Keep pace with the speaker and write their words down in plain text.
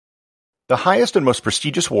The highest and most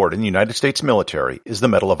prestigious award in the United States military is the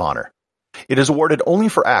Medal of Honor. It is awarded only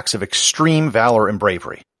for acts of extreme valor and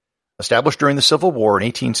bravery. Established during the Civil War in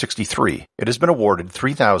 1863, it has been awarded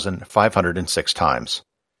 3,506 times.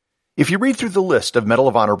 If you read through the list of Medal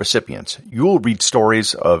of Honor recipients, you will read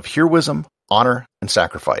stories of heroism, honor, and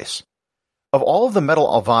sacrifice. Of all of the Medal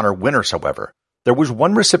of Honor winners, however, there was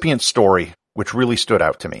one recipient story which really stood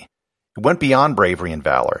out to me. It went beyond bravery and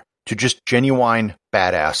valor to just genuine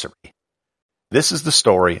badassery. This is the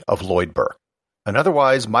story of Lloyd Burke, an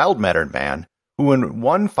otherwise mild-mannered man who in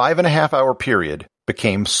one 5.5-hour period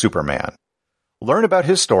became Superman. Learn about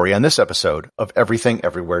his story on this episode of Everything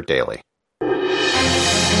Everywhere Daily.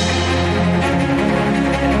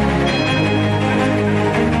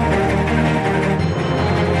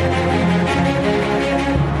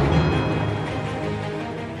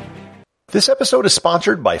 This episode is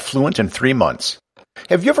sponsored by Fluent in 3 months.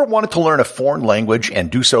 Have you ever wanted to learn a foreign language and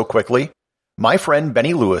do so quickly? My friend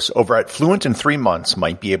Benny Lewis over at Fluent in 3 months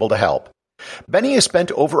might be able to help. Benny has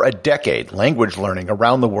spent over a decade language learning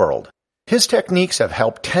around the world. His techniques have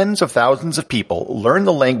helped tens of thousands of people learn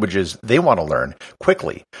the languages they want to learn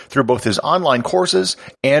quickly through both his online courses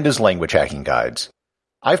and his language hacking guides.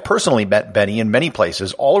 I've personally met Benny in many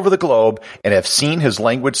places all over the globe and have seen his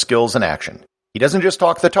language skills in action. He doesn't just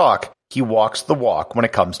talk the talk, he walks the walk when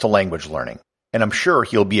it comes to language learning. And I'm sure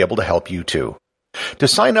he'll be able to help you too. To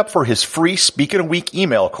sign up for his free Speak in a Week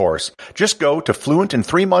email course, just go to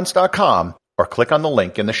fluentin3months.com or click on the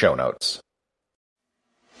link in the show notes.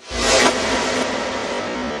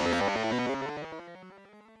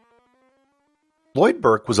 Lloyd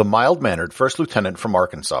Burke was a mild-mannered first lieutenant from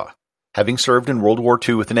Arkansas. Having served in World War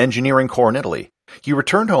II with an engineering corps in Italy, he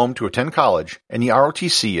returned home to attend college and the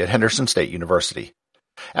ROTC at Henderson State University.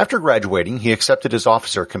 After graduating, he accepted his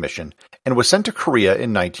officer commission and was sent to Korea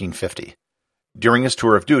in 1950. During his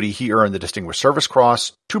tour of duty, he earned the Distinguished Service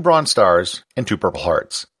Cross, 2 Bronze Stars, and 2 Purple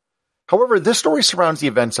Hearts. However, this story surrounds the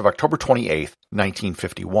events of October 28,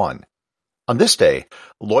 1951. On this day,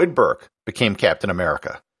 Lloyd Burke became Captain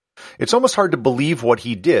America. It's almost hard to believe what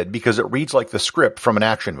he did because it reads like the script from an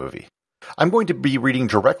action movie. I'm going to be reading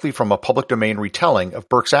directly from a public domain retelling of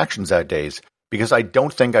Burke's actions that day because I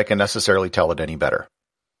don't think I can necessarily tell it any better.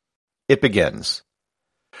 It begins.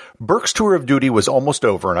 Burke's tour of duty was almost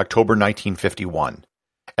over in October 1951.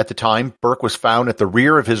 At the time, Burke was found at the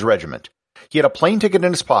rear of his regiment. He had a plane ticket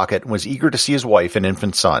in his pocket and was eager to see his wife and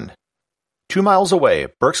infant son. 2 miles away,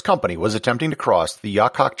 Burke's company was attempting to cross the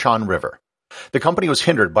Yakokchan River. The company was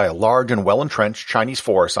hindered by a large and well-entrenched Chinese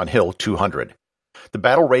force on Hill 200. The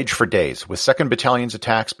battle raged for days, with 2nd Battalion's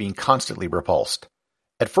attacks being constantly repulsed.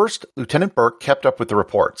 At first, Lieutenant Burke kept up with the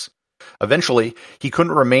reports. Eventually, he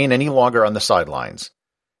couldn't remain any longer on the sidelines.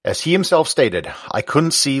 As he himself stated, "I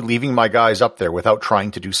couldn't see leaving my guys up there without trying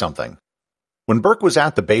to do something." When Burke was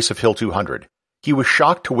at the base of Hill 200, he was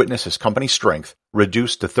shocked to witness his company's strength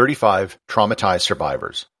reduced to 35 traumatized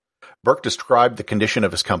survivors. Burke described the condition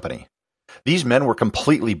of his company. These men were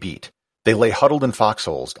completely beat. They lay huddled in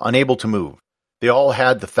foxholes, unable to move. They all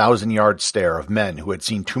had the 1,000-yard stare of men who had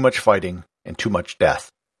seen too much fighting and too much death.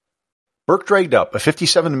 Burke dragged up a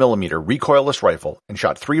 57mm recoilless rifle and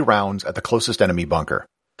shot 3 rounds at the closest enemy bunker.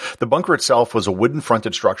 The bunker itself was a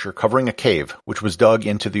wooden-fronted structure covering a cave which was dug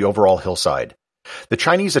into the overall hillside. The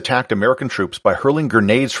Chinese attacked American troops by hurling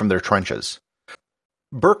grenades from their trenches.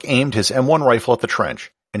 Burke aimed his M1 rifle at the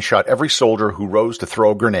trench and shot every soldier who rose to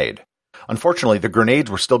throw a grenade. Unfortunately, the grenades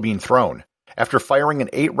were still being thrown. After firing an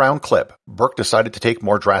 8-round clip, Burke decided to take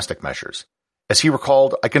more drastic measures. As he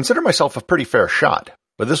recalled, "I consider myself a pretty fair shot,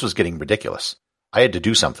 but this was getting ridiculous. I had to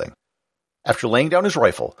do something." After laying down his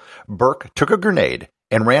rifle, Burke took a grenade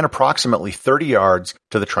and ran approximately 30 yards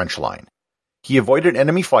to the trench line. He avoided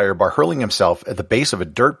enemy fire by hurling himself at the base of a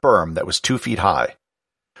dirt berm that was 2 feet high.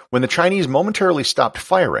 When the Chinese momentarily stopped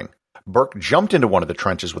firing, Burke jumped into one of the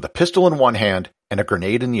trenches with a pistol in one hand and a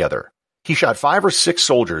grenade in the other. He shot 5 or 6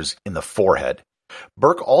 soldiers in the forehead.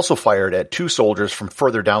 Burke also fired at 2 soldiers from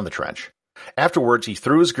further down the trench. Afterwards, he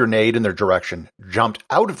threw his grenade in their direction, jumped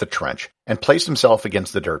out of the trench, and placed himself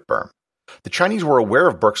against the dirt berm. The Chinese were aware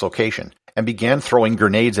of Burke's location and began throwing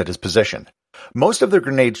grenades at his position. Most of the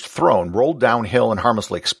grenades thrown rolled downhill and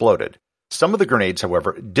harmlessly exploded. Some of the grenades,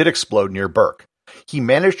 however, did explode near Burke. He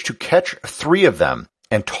managed to catch 3 of them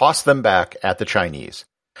and toss them back at the Chinese.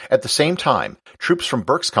 At the same time, troops from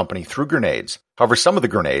Burke's company threw grenades. However, some of the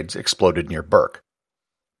grenades exploded near Burke.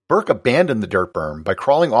 Burke abandoned the dirt berm by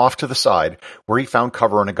crawling off to the side where he found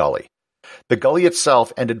cover in a gully. The gully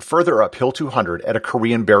itself ended further up Hill 200 at a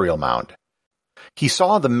Korean burial mound. He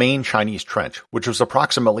saw the main Chinese trench, which was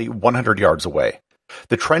approximately 100 yards away.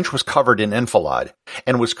 The trench was covered in enfilade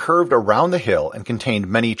and was curved around the hill and contained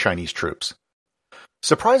many Chinese troops.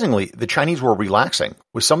 Surprisingly, the Chinese were relaxing,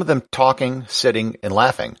 with some of them talking, sitting, and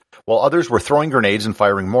laughing, while others were throwing grenades and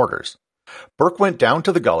firing mortars. Burke went down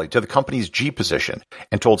to the gully to the company's G position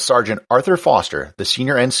and told Sergeant Arthur Foster, the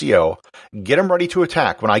senior NCO, "Get him ready to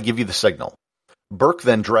attack when I give you the signal." Burke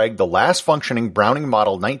then dragged the last functioning Browning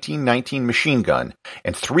Model 1919 machine gun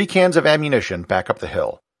and 3 cans of ammunition back up the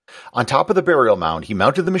hill. On top of the burial mound, he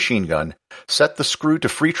mounted the machine gun, set the screw to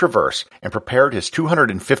free traverse, and prepared his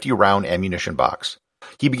 250-round ammunition box.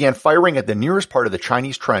 He began firing at the nearest part of the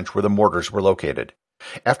Chinese trench where the mortars were located.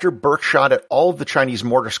 After Burke shot at all of the Chinese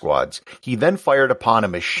mortar squads, he then fired upon a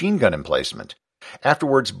machine gun emplacement.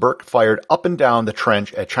 Afterwards, Burke fired up and down the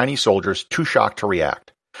trench at Chinese soldiers too shocked to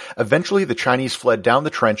react. Eventually, the Chinese fled down the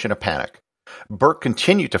trench in a panic. Burke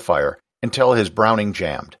continued to fire until his Browning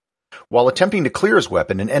jammed. While attempting to clear his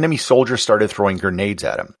weapon, an enemy soldier started throwing grenades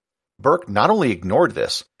at him. Burke not only ignored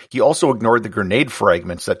this, he also ignored the grenade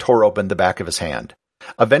fragments that tore open the back of his hand.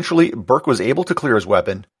 Eventually, Burke was able to clear his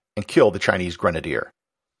weapon and kill the Chinese grenadier.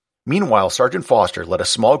 Meanwhile, Sergeant Foster led a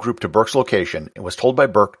small group to Burke's location and was told by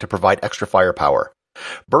Burke to provide extra firepower.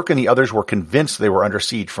 Burke and the others were convinced they were under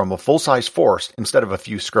siege from a full-size force instead of a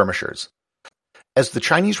few skirmishers. As the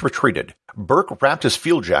Chinese retreated, Burke wrapped his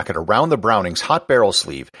field jacket around the Browning's hot barrel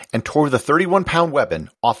sleeve and tore the 31-pound weapon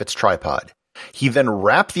off its tripod. He then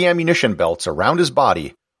wrapped the ammunition belts around his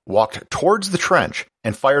body, walked towards the trench,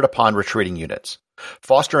 and fired upon retreating units.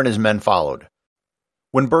 Foster and his men followed.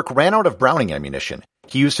 When Burke ran out of Browning ammunition,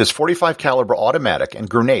 he used his .45 caliber automatic and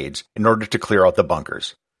grenades in order to clear out the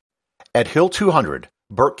bunkers. At Hill 200,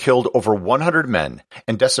 Burke killed over 100 men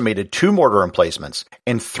and decimated 2 mortar emplacements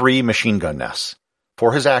and 3 machine gun nests.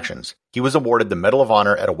 For his actions, he was awarded the Medal of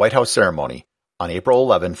Honor at a White House ceremony on April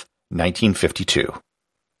 11, 1952.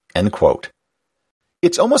 End quote.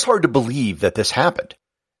 It's almost hard to believe that this happened.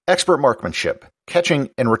 Expert marksmanship, catching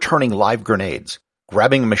and returning live grenades,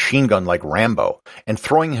 grabbing a machine gun like Rambo, and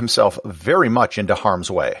throwing himself very much into harm's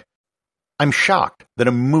way. I'm shocked that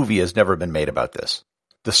a movie has never been made about this.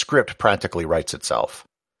 The script practically writes itself.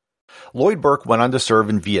 Lloyd Burke went on to serve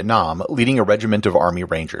in Vietnam, leading a regiment of Army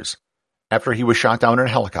Rangers. After he was shot down in a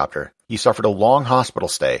helicopter, he suffered a long hospital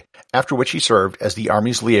stay, after which he served as the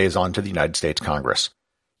Army's liaison to the United States Congress.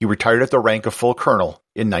 He retired at the rank of full colonel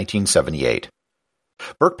in 1978.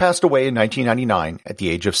 Burke passed away in 1999 at the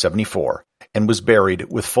age of 74 and was buried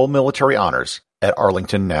with full military honors at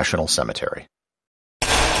Arlington National Cemetery.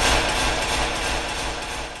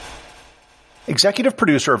 Executive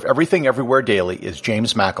producer of Everything Everywhere Daily is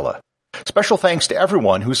James Makala. Special thanks to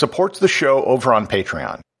everyone who supports the show over on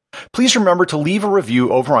Patreon. Please remember to leave a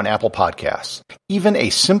review over on Apple Podcasts. Even a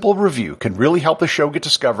simple review can really help the show get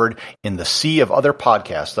discovered in the sea of other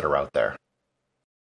podcasts that are out there.